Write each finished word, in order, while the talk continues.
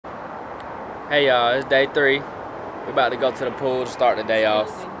Hey y'all, it's day 3. We're about to go to the pool to start the day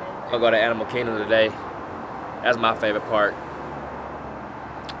off. I'll go to Animal Kingdom today. That's my favorite park.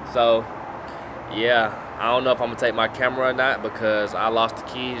 So, yeah, I don't know if I'm gonna take my camera or not because I lost the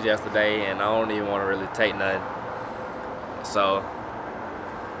keys yesterday and I don't even want to really take none. So,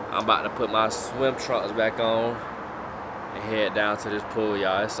 I'm about to put my swim trunks back on and head down to this pool,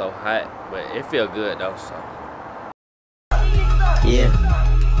 y'all. It's so hot, but it feel good though, so. Yeah.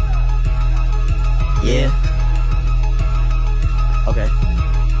 Yeah. Okay.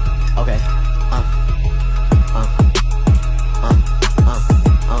 Okay.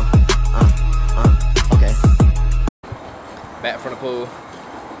 Okay. Back from the pool.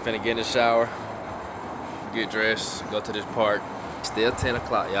 Finna get in the shower. Get dressed. Go to this park. Still 10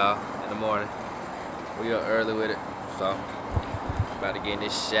 o'clock, y'all, in the morning. We up early with it, so about to get in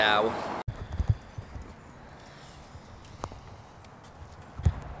this shower.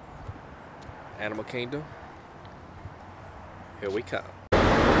 Animal Kingdom. Here we come. Okay,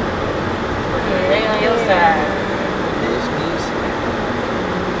 they on your side.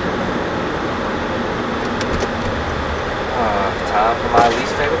 Time for my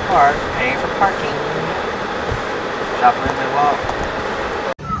least favorite part, paying for parking. Shop, live, and walk.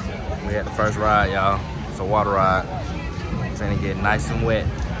 We had the first ride, y'all. It's a water ride. It's gonna get nice and wet.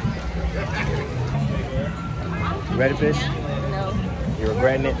 You ready, fish? No. You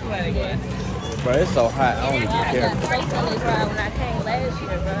regretting it? Yes. Bro, it's so hot. I don't even I care. got soaked on this ride when I came last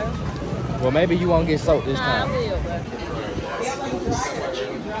year, bro. Well, maybe you won't get soaked this Nah, I time. will, bro.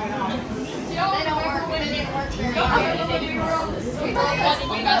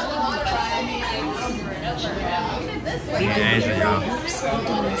 Angel, y'all.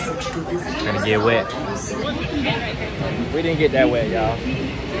 Gonna get wet. We didn't get that wet, y'all.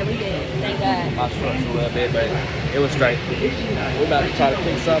 Yeah, we did. Thank God. My shorts a little bit, but it was straight. We're about to try to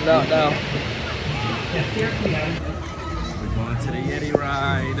pick something out now. We're going to the Yeti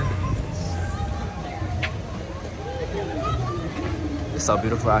ride. It's so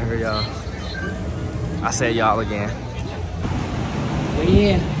beautiful out here, y'all. I said y'all again. We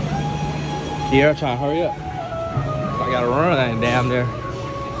in. Kiara trying to hurry up. I gotta run damn there.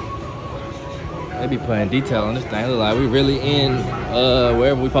 They be putting detail on this thing. It look like we really in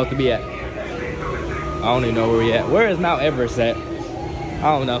wherever we supposed to be at. I don't even know where we at. Where is Mount Everest at? I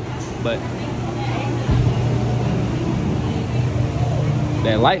don't know, but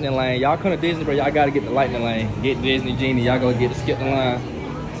that lightning lane, y'all come to Disney, bro. Y'all gotta get the lightning lane. Get Disney Genie. Y'all gonna get to skip the line.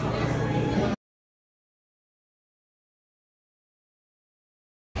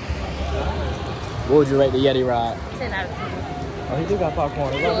 What would you rate the Yeti ride? 10 out of 10. Oh, he do got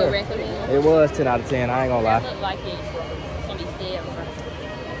popcorn. You would recommend? It was 10 out of 10. I ain't gonna lie. It looked like it's gonna be stale, bro.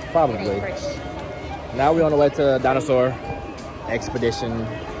 Probably. Pretty fresh. Now we're on the way to Dinosaur Expedition.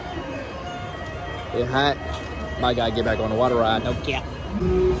 It's hot. Might gotta get back on the water ride. No cap.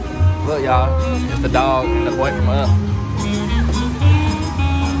 Look, y'all. It's the dog and the boy from Up.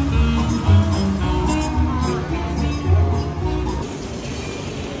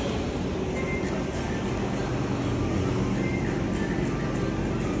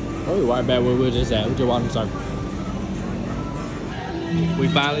 Oh, we're right back where we were just at. We just walked in circle. We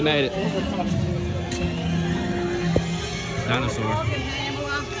finally made it. Dinosaur.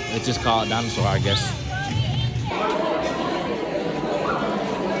 It's just called Dinosaur, I guess.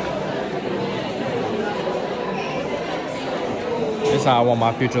 This is how I want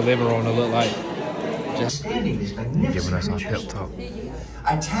my future living room to look like. Just giving us our pep talk.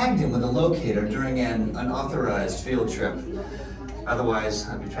 I tagged him with a locator during an unauthorized field trip. Otherwise,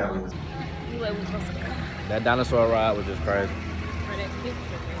 I'd be traveling with him. That dinosaur ride was just crazy.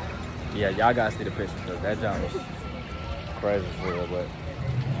 Yeah, y'all gotta see the picture because that jump was crazy for real, but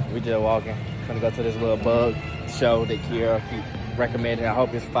we just walking. Gonna go to this little bug show that Kiara keep recommending. I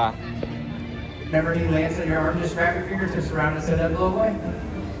hope it's fine. Remember, he lands on your arm, just grab your fingertips around and send that little boy.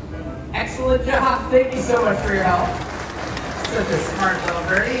 Excellent job. Thank you so much for your help. Such a smart little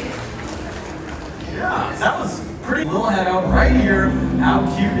birdie. Yeah, that was pretty little head out right here. How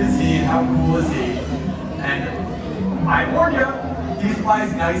cute is he and how cool is he? And I warned you, he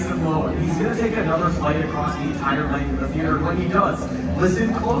flies nice and low. He's gonna take another flight across the entire length of the theater. When he does,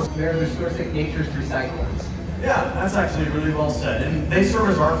 listen close. They're the Scorsese Nature's Recyclers. Yeah, that's actually really well said. And they serve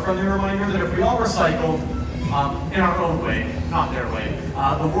as our friendly reminder that if we all recycled in our own way, not their way,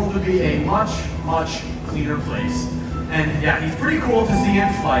 the world would be a much, much cleaner place. And yeah, he's pretty cool to see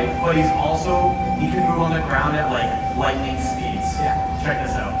in flight, but he can move on the ground at like lightning speeds. Yeah, check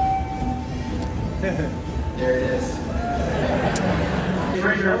this out. There it is.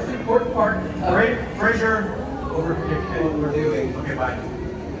 Fraser, Most important part. Fraser, Overpick what we're doing. okay, bye.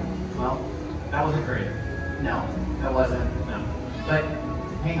 Well, That wasn't great. No, that wasn't. No. But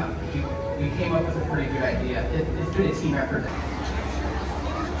hang on, we came up with a pretty good idea. It's been a team effort.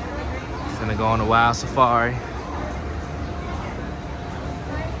 It's gonna go on a wild safari.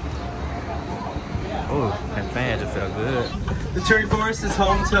 Oh, that fan just felt good. The Cherry Forest is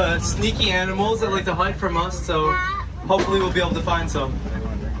home to sneaky animals that like to hide from us, so hopefully we'll be able to find some.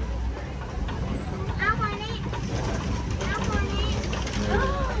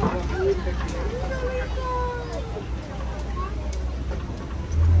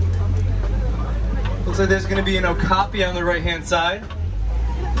 Looks like there's going to be an okapi on the right hand side.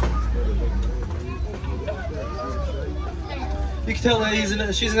 You can tell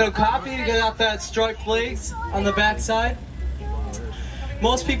that she's an okapi. You got that striped legs on the back side.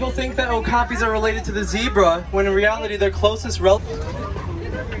 Most people think that okapis are related to the zebra, when in reality their closest relative.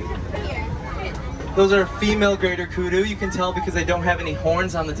 Those are female greater kudu. You can tell because they don't have any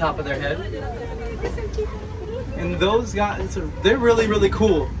horns on the top of their head. And those guys, they're really, really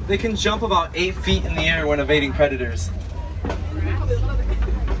cool. They can jump about 8 feet in the air when evading predators.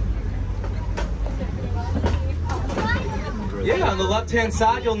 Yeah, on the left-hand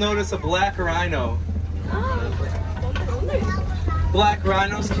side, you'll notice a black rhino. Black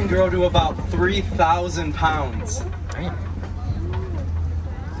rhinos can grow to about 3,000 pounds.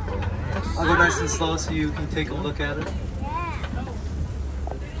 I'll go nice and slow so you can take a look at it.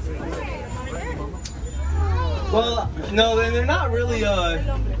 Well, no, they're not really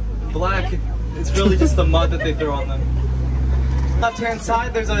black. It's really just the mud that they throw on them. Left-hand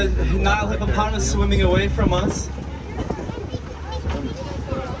side, there's a Nile hippopotamus swimming away from us.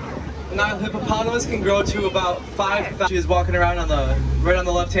 The Nile hippopotamus can grow to about 5,000. She is walking around on right on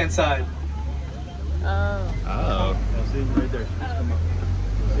the left-hand side. Oh. I'll see him right there. Just come up.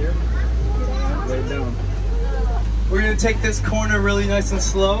 See her? Right down. We're gonna take this corner really nice and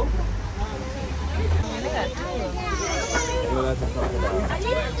slow. Well, that's a crocodile.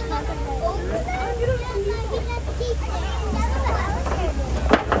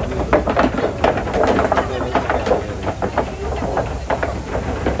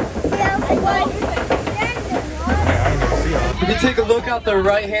 If you take a look out the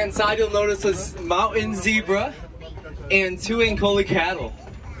right-hand side, you'll notice a mountain zebra and 2 Ankole cattle.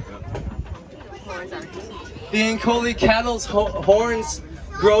 The Ankole cattle's horns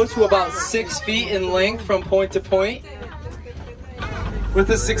grow to about 6 feet in length from point to point, with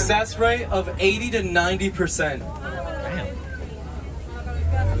a success rate of 80 to 90%.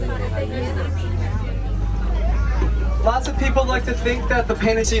 Lots of people like to think that the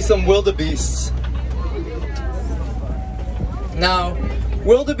Panthers see some wildebeests. Now,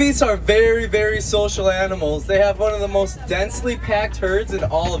 wildebeests are very, very social animals. They have one of the most densely packed herds in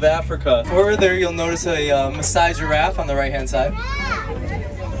all of Africa. Further, you'll notice a Maasai giraffe on the right-hand side.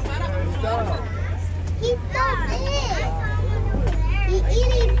 He's so big. He's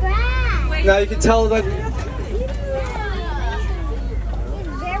eating grass. Now you can tell that He's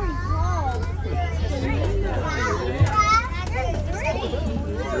very tall.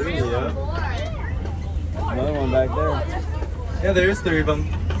 Another one back there. yeah, there's 3 of them.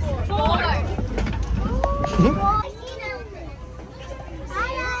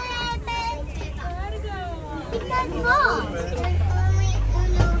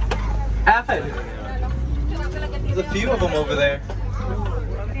 Aphid. There's a few of them over there.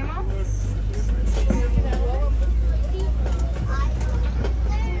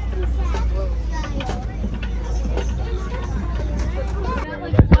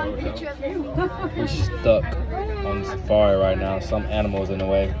 We're stuck on the safari right now. Some animals in the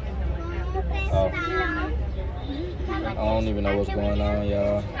way. Oh. I don't even know what's going on,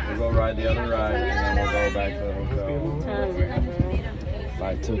 y'all. We'll go ride the other ride and then we'll go back to the hotel.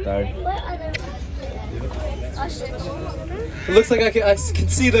 Like 2:30. It looks like I can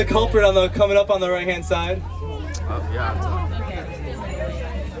see the culprit coming up on the right-hand side. Oh, yeah.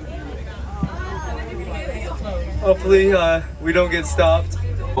 Hopefully, we don't get stopped.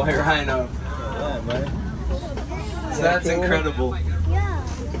 White rhino. Yeah, man. So that's incredible.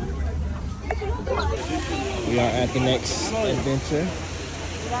 We are at the next adventure.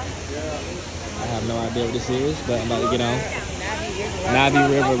 I have no idea what this is, but I'm about to get on. Navi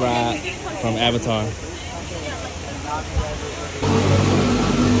River ride from Avatar.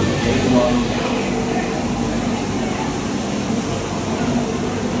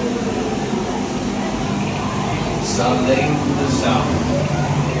 Something from the south.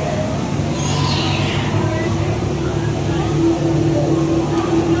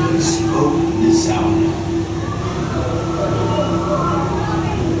 Smoke in the south.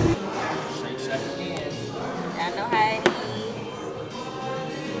 I know Heidi.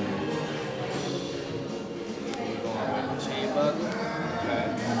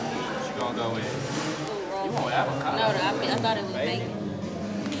 thought it was bacon.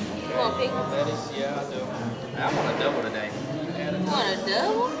 You want pickles? Lettuce, yeah, I do. I want a double today. You want a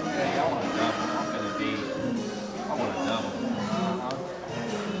double? Yeah, I want a double. I'm feeling big. I want a double.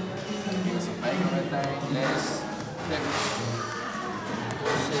 Give me some bacon on that thing, lettuce, peppers.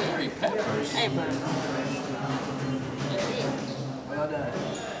 Cherry peppers. Hey, bro. Well done.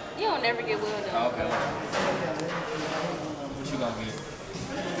 You don't never get well done. Okay. What you gonna get?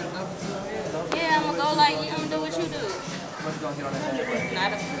 Yeah, I'm gonna go like, I'm gonna do what you do. What you gonna get on that thing? Not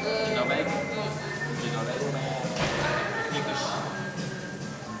a No bacon? You know that? Pickles.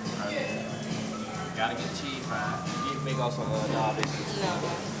 Gotta get cheese fried. Get me on some nah biscuits. No.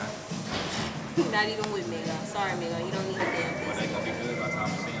 Not even with Mega. Sorry, Mega. You don't need a damn Well, biscuit. they gonna be good by the time I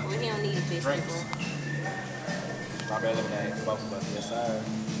see them. Well, he don't need a biscuit. Drinks. Bro. Strawberry lemonade, both of us. Yes, sir.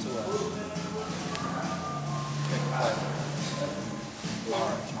 2 of them. Pick a flavor.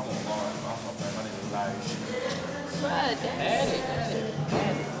 Large. I want large. Also, I need a large. Bruh, Add it.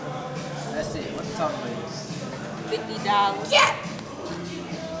 That's it. What the total is? $50. Yeah!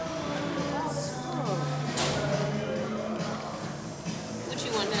 What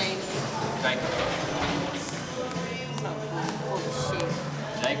you want today? Jacob. Full of shit.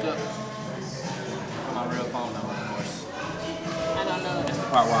 Jacob. My real phone number, of course. I don't know. That's the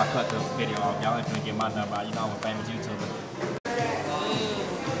part where I cut the video off. Y'all ain't finna get my number out. You know I'm a famous YouTuber.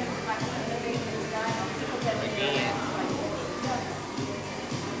 Again.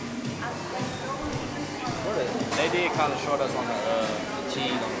 They did kind of short us on the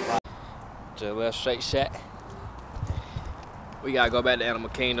cheese on the fry. Just a little Shake Shack. We gotta go back to Animal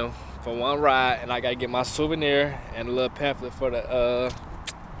Kingdom for one ride, and I gotta get my souvenir and a little pamphlet for the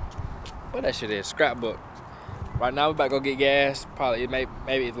what that shit is, scrapbook. Right now we about to go get gas. Probably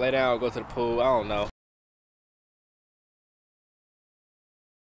maybe lay down or go to the pool. I don't know.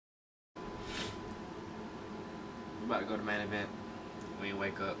 We about to go to main event. We didn't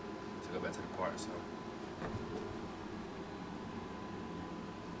wake up to go back to the park, so.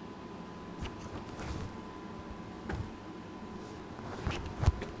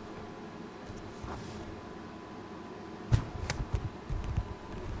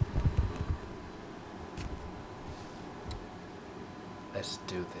 Let's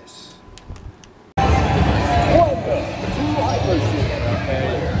do this. Do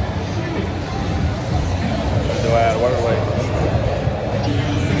I have to work away?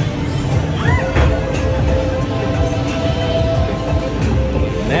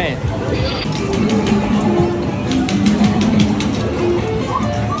 Man.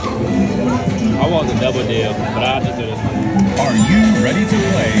 I want the double deal, but I'll just do this one. Are you ready to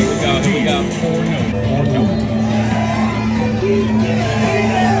play? We got or no?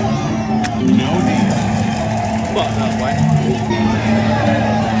 No deal. Fuck up, boy.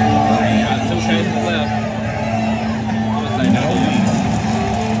 Got 2 cases left. I'm gonna say no deal.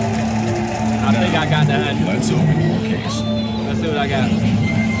 I think I got the 100. Let's open your case. Let's see what I got.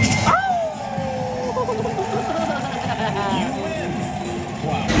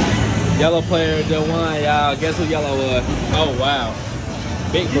 Wow. Yellow player that won, y'all. Guess who yellow was? Oh, wow.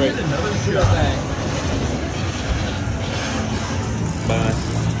 Big break.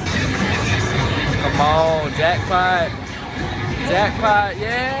 Come on, jackpot. Jackpot,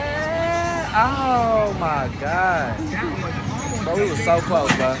 yeah. Oh, my God. Bro, we were so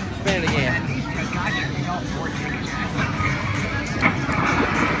close, bro. Spin it again.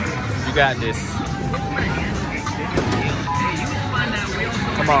 You got this.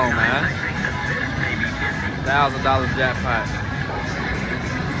 Come on, man. $1,000 jackpot.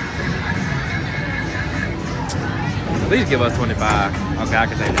 At least give us 25. Okay, I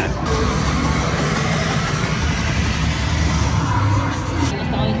can take that. That's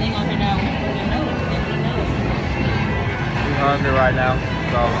the only thing on here now. We're hungry right now,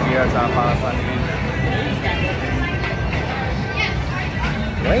 so here it's time to find something to eat.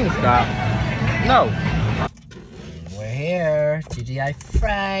 Wingstop? No. We're here, TGI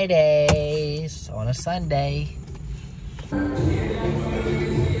Fridays on a Sunday. I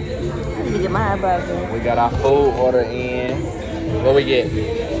need to get my eyebrows done. We got our food order in. What we get?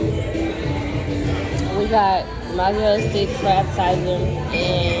 We got mozzarella sticks for appetizer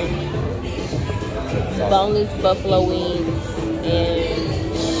and boneless buffalo wings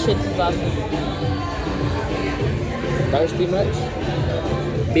and chips and sausage. Thirsty much?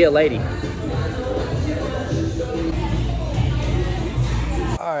 Be a lady.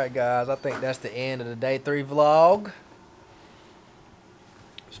 Alright guys, I think that's the end of the day 3 vlog.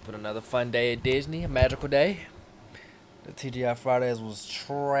 Just put another fun day at Disney, a magical day. The TGI Fridays was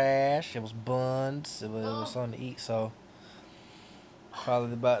trash. It was buns. It was something to eat, so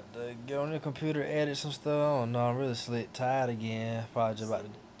Probably about to get on the computer, edit some stuff. I don't know. I'm really tired again. Probably just about to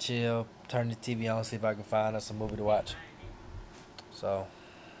chill, turn the TV on, see if I can find us a movie to watch. So,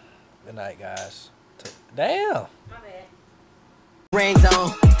 good night, guys. Damn. My bad. Rings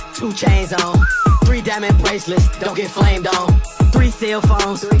on, 2 chains on, 3 diamond bracelets, don't get flamed on, 3 cell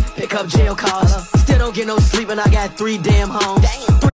phones, pick up jail calls, still don't get no sleep and I got 3 damn homes.